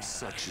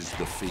 Such is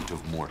the fate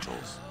of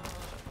mortals.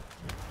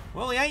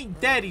 Well, he ain't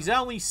dead. He's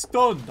only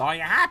stunned. Are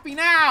you happy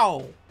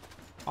now?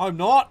 I'm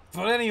not.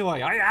 But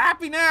anyway, are you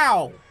happy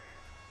now?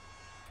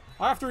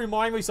 I have to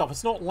remind myself,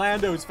 it's not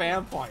Lando's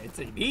vampire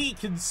team. He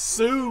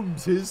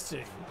consumes his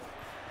team.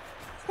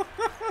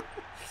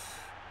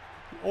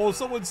 Or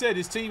someone said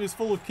his team is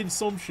full of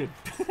consumption.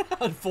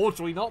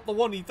 Unfortunately, not the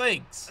one he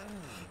thinks.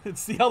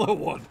 It's the other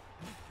one.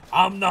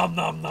 Nom nom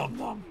nom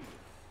nom.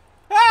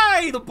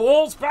 Hey, the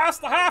ball's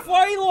past the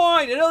halfway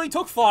line. It only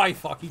took 5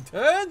 fucking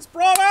turns.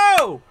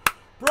 Bravo!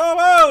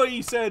 Bravo,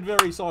 he said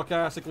very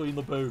sarcastically in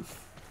the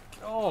booth.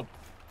 God.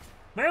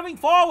 Moving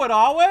forward,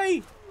 are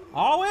we?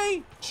 Are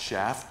we?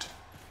 Shaft?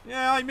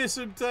 Yeah, I miss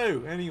him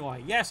too.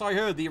 Anyway, yes, I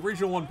heard the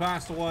original one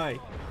passed away.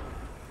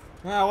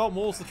 Ah, well,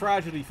 more's the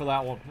tragedy for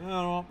that one.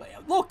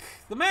 Look,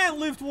 the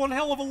man lived one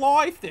hell of a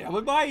life there. I'm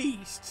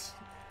amazed.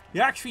 He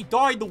actually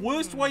died the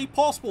worst way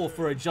possible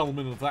for a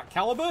gentleman of that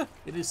caliber.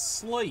 In his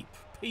sleep.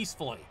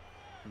 Peacefully.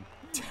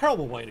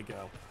 Terrible way to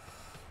go.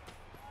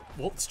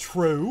 Well, it's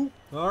true.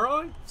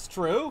 Alright, it's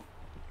true.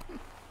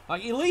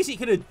 Like, at least he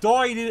could have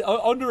died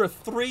under a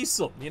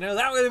threesome. You know,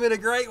 that would have been a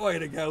great way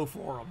to go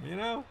for him, you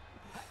know?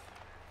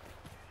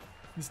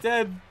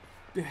 Instead,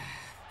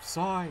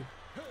 sigh.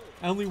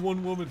 Only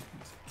one woman.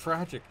 It's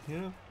tragic, you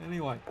know?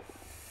 Anyway.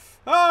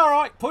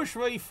 Alright, push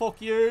me,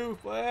 fuck you.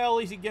 Well, at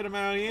least you can get him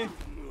out of here.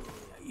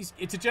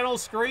 It's a general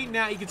screen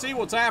now. You can see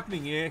what's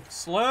happening here.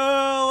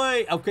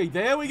 Slowly. Okay,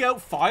 there we go.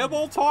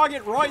 Fireball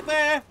target right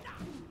there.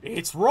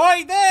 It's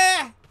right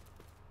there.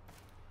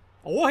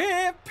 Or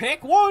here.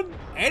 Pick one.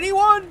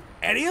 Anyone.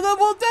 Any of them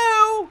will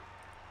do.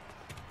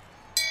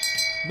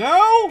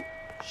 No?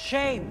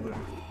 Shame.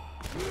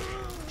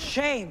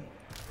 Shame.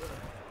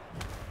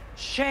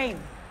 Shame.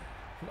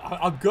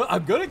 I'm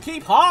gonna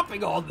keep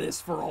hopping on this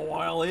for a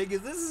while here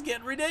because this is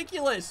getting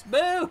ridiculous.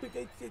 Boo.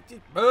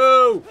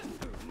 Boo.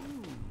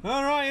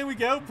 Alright, here we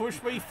go.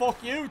 Push me,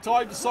 fuck you.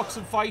 Time to suck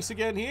some face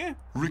again here.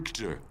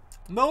 Richter.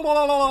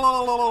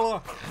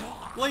 No.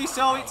 Please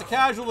tell me it's a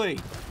casualty.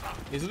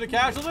 Is it a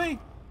casualty?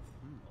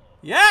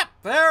 Yep,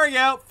 there we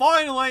go.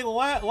 Finally,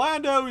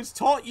 Lando has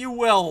taught you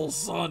well,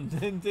 son.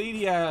 Indeed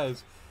he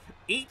has.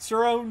 Eat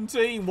your own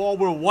team while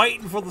we're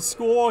waiting for the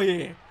score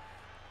here.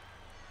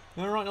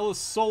 Alright, another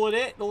solid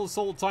hit. Another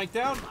solid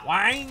takedown.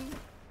 Wang.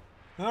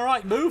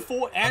 Alright, move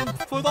forward. And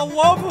for the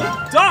love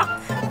of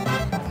duck.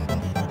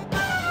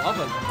 Love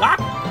of duck.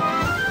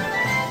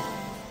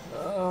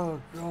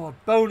 Oh, God.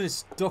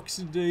 Bonus ducks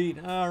indeed.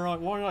 Alright,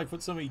 why did I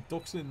put so many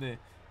ducks in there?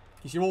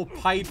 Because you all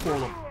paid for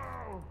them.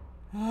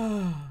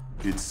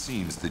 It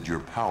seems that your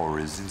power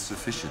is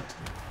insufficient.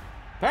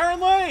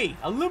 Apparently!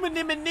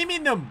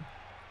 Aluminum.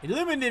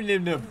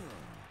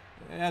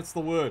 That's the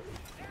word.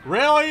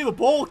 Really? The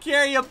ball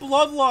carrier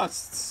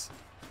bloodlusts.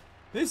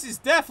 This is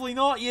definitely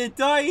not your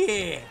day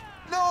here.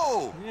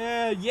 No!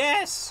 Yeah,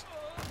 yes.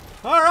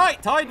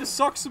 Alright, time to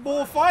suck some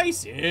more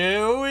face.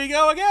 Here we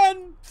go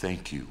again.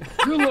 Thank you.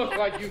 You look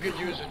like you could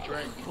use a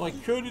drink. I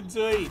could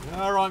indeed.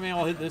 Alright, man,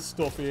 I'll hit this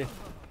stuff here.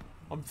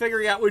 I'm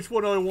figuring out which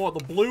one I want,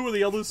 the blue or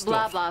the other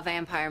stuff. Blah, blah,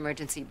 vampire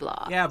emergency,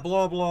 blah. Yeah,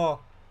 blah, blah.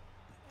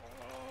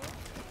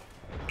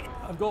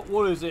 I've got,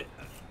 what is it?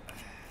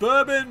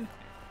 Bourbon,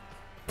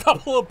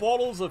 couple of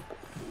bottles of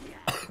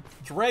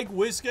Dreg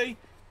whiskey.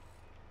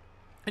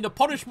 And to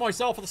punish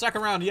myself for the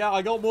second round, yeah,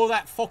 I got more of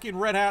that fucking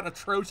red hat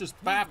atrocious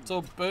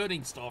bathtub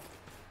burning stuff.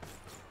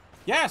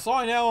 Yes,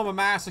 I know I'm a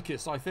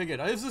masochist, I figured.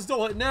 This is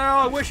still, no,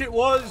 I wish it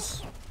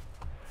was.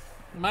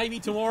 Maybe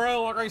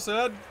tomorrow, like I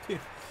said.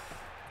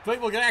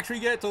 People can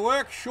actually get to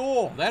work,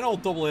 sure. Then I'll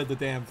double head the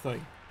damn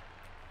thing.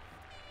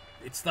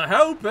 It's the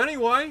hope,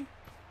 anyway.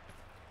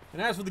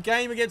 And as for the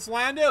game against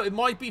Lando, it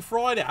might be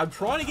Friday. I'm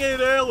trying to get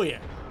it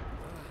earlier.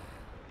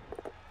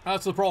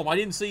 That's the problem. I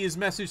didn't see his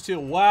message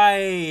till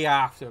way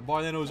after.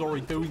 By then I was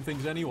already doing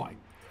things anyway.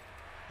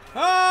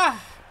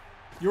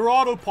 You're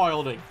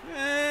autopiloting.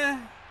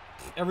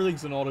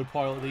 Everything's an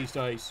autopilot these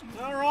days.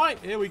 Alright,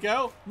 here we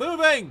go.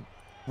 Moving!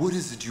 What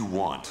is it you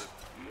want?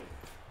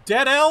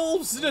 Dead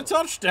elves and a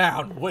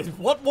touchdown.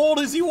 What more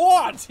does he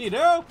want, you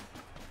know?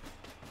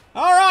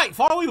 Alright,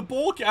 follow the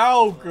ball.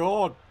 Oh,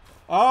 God.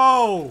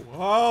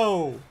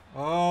 Oh,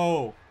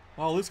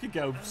 this could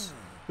go.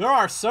 There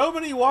are so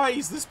many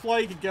ways this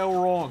play could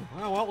go wrong.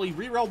 Oh, well, he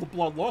rerolled the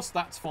bloodlust.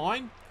 That's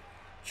fine.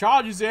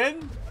 Charges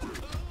in.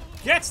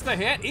 Gets the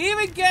hit.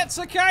 Even gets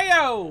a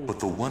KO. But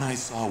the one I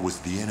saw was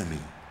the enemy.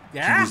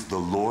 Yeah? He was the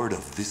lord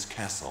of this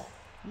castle.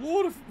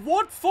 Lord of...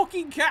 What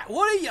fucking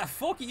What are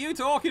you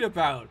talking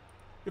about?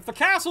 If the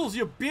castle's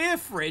your beer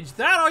fridge,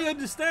 that I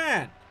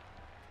understand.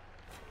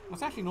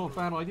 That's actually not a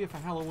bad idea for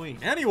Halloween.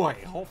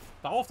 Anyway,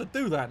 I'll have to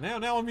do that now.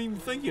 Now I'm even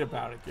thinking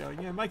about it.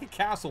 Yeah, make a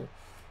castle.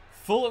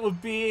 Fill it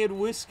with beer and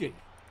whiskey.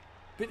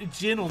 Bit of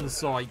gin on the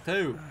side,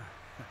 too.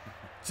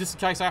 Just in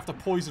case I have to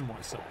poison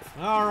myself.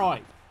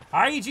 Alright.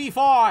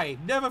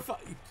 AG5. Never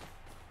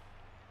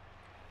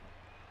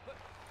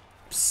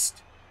Psst.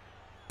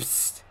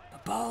 Psst. The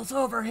ball's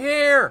over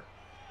here.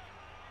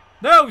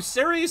 No,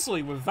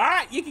 seriously. With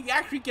that, you can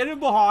actually get him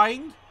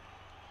behind.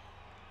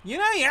 You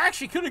know, you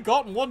actually could have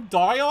gotten one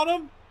die on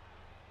him.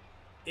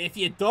 If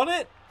you'd done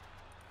it.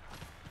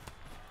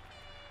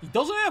 He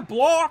doesn't have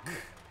block.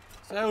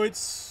 So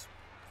it's...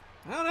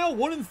 I don't know,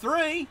 1 and 3.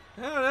 I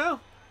don't know.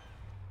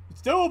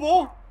 It's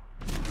doable.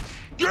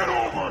 Get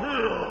over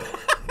here!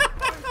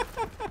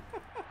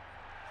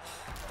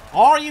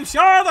 Are you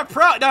sure the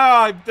pro...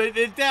 No,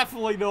 it's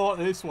definitely not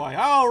this way.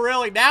 Oh,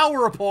 really? Now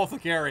we're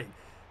apothecary.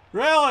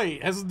 Really?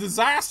 Has the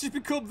disaster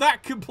become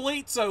that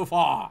complete so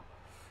far?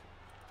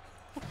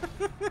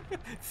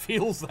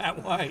 Feels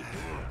that way.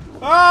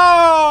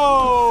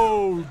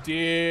 Oh,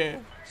 dear.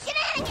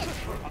 Shenanigans!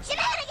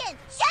 Shenanigans!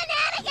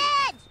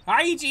 Shenanigans!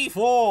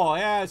 AG4.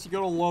 Yes, you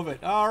gotta love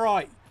it.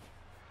 Alright.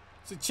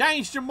 So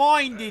changed your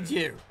mind, did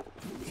you?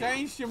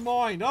 Changed your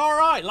mind.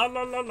 Alright. La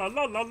la la la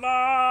la la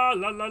la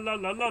la la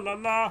la la la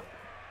la.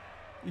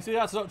 You see,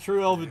 that's not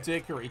true Elven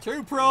Dickery.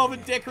 True Pro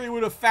Elven Dickery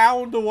would have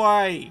found a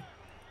way.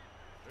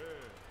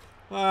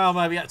 Well,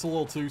 maybe that's a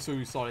little too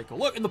suicidal.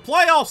 Look, in the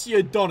playoffs you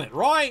had done it,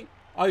 right?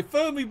 I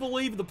firmly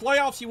believe in the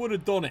playoffs you would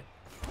have done it.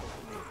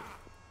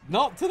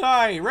 Not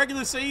today.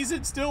 Regular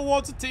season still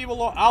wants a team a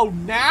lot. Oh,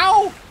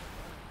 now?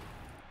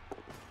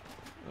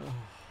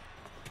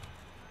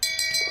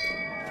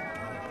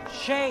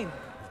 Shame.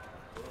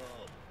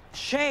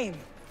 Shame.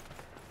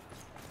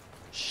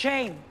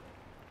 Shame.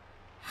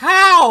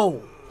 How?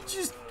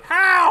 Just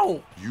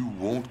how? You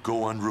won't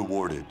go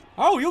unrewarded.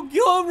 Oh, you'll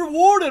get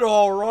unrewarded,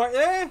 all right,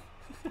 eh?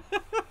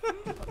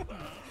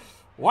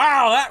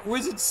 Wow, that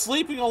wizard's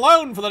sleeping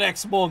alone for the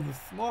next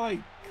month. My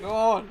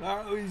God,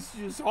 that was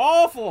just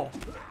awful.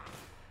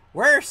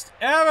 Worst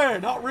ever.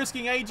 Not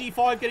risking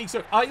AG5 getting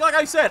so... like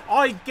I said,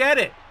 I get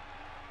it.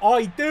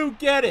 I do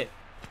get it.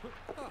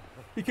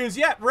 Because,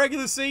 yeah,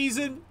 regular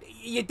season,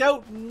 you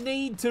don't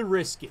need to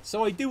risk it.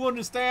 So I do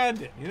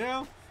understand it, you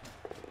know?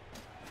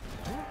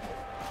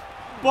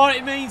 But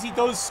it means he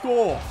does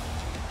score.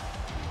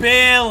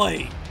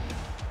 Barely.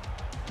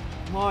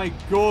 My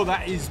God,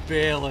 that is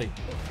barely.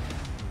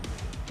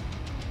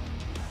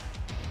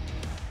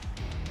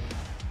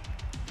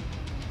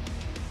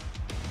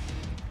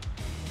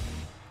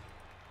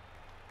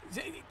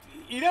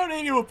 You don't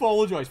need to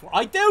apologize for it.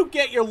 I don't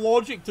get your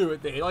logic to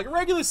it there. Like,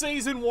 regular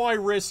season, why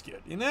risk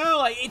it? You know,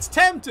 like, it's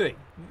tempting.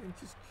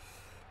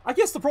 I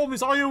guess the problem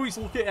is I always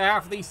look at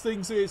half these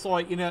things as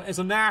like, you know, as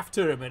a NAF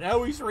tournament. It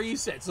always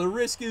resets. The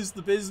risk is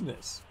the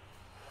business.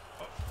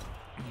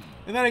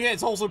 And then again,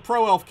 it's also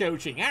Pro Elf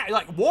coaching.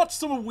 Like, watch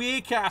some of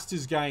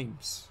Weirdcaster's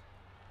games.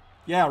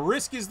 Yeah,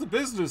 risk is the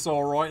business,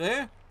 all right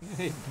there.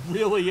 It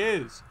really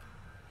is.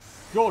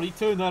 God, he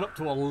turned that up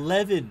to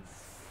 11.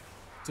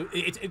 So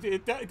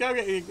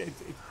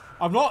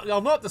I'm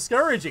not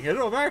discouraging it.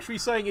 I'm actually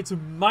saying it's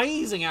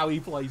amazing how he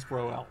plays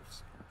Pro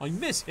Elves. I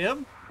miss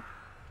him.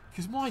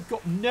 Because, my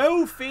God,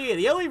 no fear.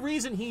 The only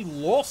reason he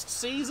lost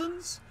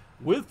seasons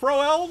with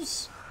Pro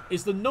Elves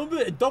is the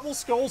number of double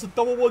skulls and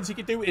double ones he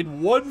could do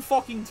in one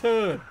fucking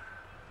turn.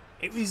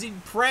 It was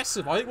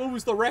impressive. I think what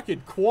was the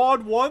record?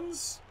 Quad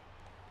ones?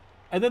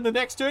 And then the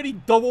next turn he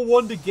double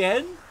one'd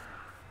again?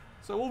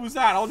 So what was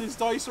that on his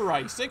dice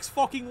array? 6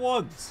 fucking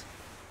ones.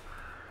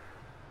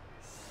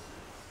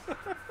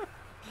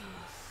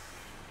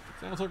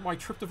 Sounds like my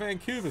trip to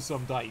Vancouver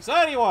some days.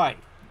 Anyway.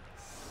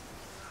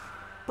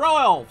 Pro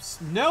Elves,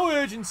 no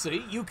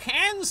urgency. You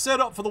can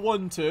set up for the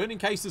one turn in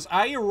case there's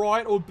A, a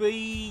right, or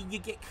B, you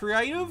get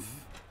creative.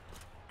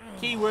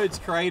 Keywords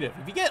creative.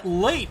 If you get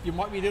leap, you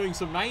might be doing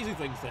some amazing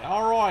things there.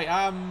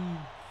 Alright,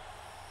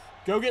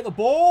 go get the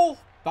ball.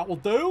 That will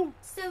do.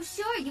 So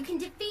sure you can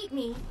defeat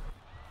me.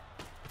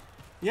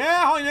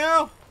 Yeah, I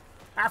know.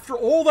 After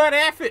all that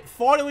effort,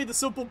 finally the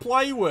simple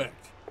play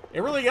worked.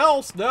 Everything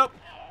else, nope.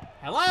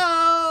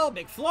 Hello,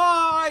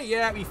 McFly.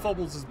 Yeah, he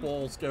fumbles his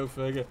balls. Go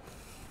figure.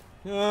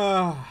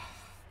 I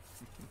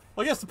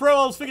guess the Pro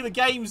Elves figure the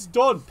game's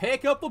done.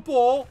 Pick up the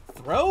ball,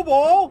 throw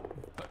ball.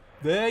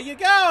 There you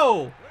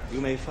go.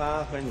 You may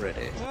fire when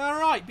ready. All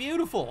right,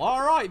 beautiful.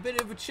 All right, bit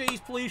of a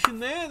cheese pollution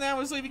there. Now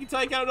we'll see if we can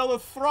take out another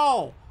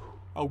throw.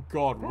 Oh,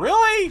 God,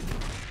 really?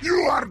 You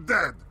are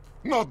dead.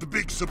 Not a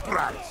big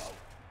surprise.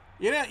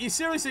 You know, you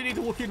seriously need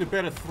to look into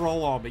better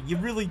throw armor. You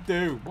really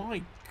do.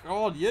 My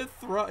God, your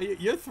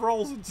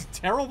thralls are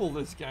terrible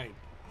this game.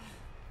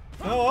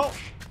 Oh, well.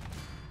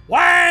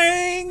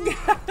 Wang!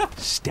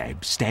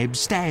 Stab, stab,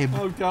 stab.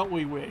 Oh, don't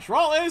we wish.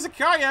 Well, there's a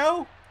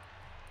KO.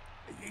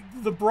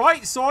 The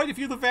bright side, if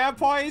you're the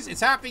vampires,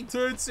 it's happening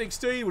turn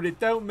 16, but it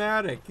don't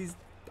matter.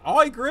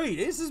 I agree,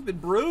 this has been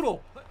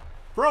brutal.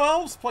 Pro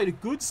Elves played a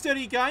good,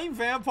 steady game.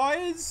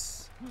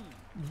 Vampires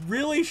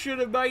really should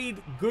have made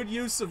good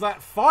use of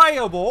that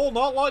fireball,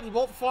 not lightning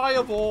bolt,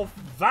 fireball,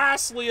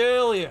 vastly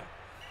earlier.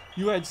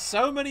 You had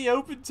so many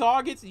open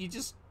targets, and you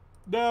just...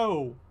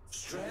 No.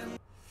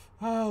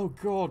 Oh,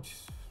 God.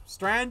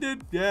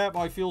 Stranded? Yeah,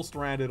 I feel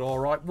stranded,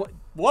 alright.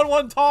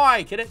 1-1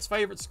 tie, Cadet's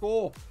favourite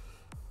score.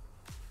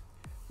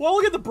 Well,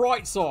 look at the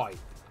bright side.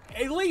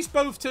 At least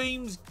both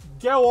teams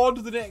go on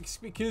to the next,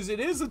 because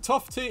it is a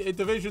tough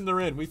division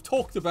they're in. We've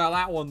talked about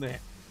that one there.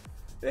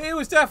 It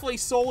was definitely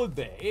solid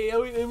there.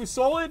 It was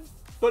solid,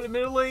 but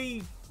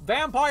admittedly,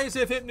 vampires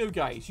have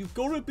hypnogaze. You've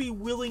got to be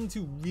willing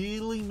to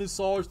really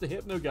massage the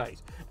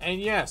hypnogaze. And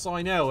yes,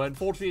 I know,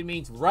 unfortunately it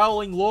means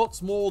rolling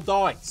lots more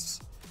dice.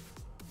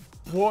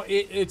 But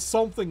it's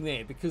something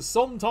there, because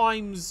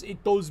sometimes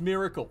it does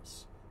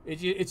miracles.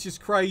 It's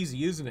just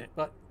crazy, isn't it?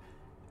 But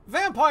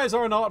vampires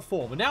are an art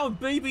form, and now in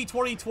BB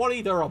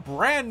 2020, they're a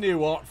brand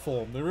new art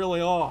form. They really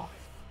are.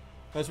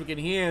 As we can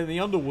hear in the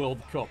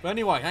Underworld Cup.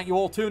 Anyway, thank you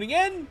all tuning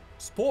in.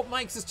 Support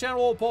makes this channel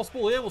all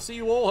possible here. We'll see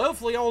you all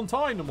hopefully on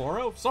time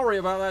tomorrow. Sorry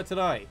about that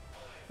today.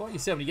 Like you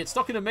said, when you get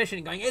stuck in a mission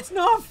and going, it's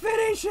not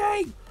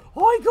finishing!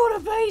 I gotta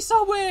be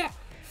somewhere!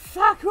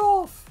 Fuck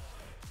off!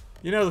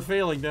 You know the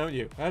feeling, don't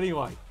you?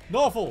 Anyway,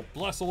 Novel,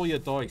 bless all your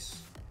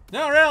dice.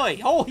 No,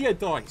 really, all your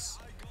dice.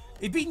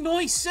 It'd be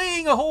nice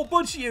seeing a whole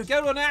bunch of you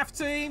go to an AF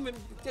team and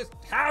just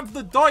have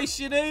the dice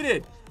you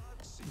needed.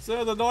 Instead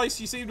of the dice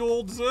you seem to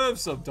all deserve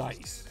some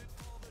dice.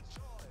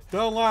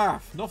 Don't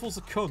laugh. Novel's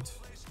a cunt.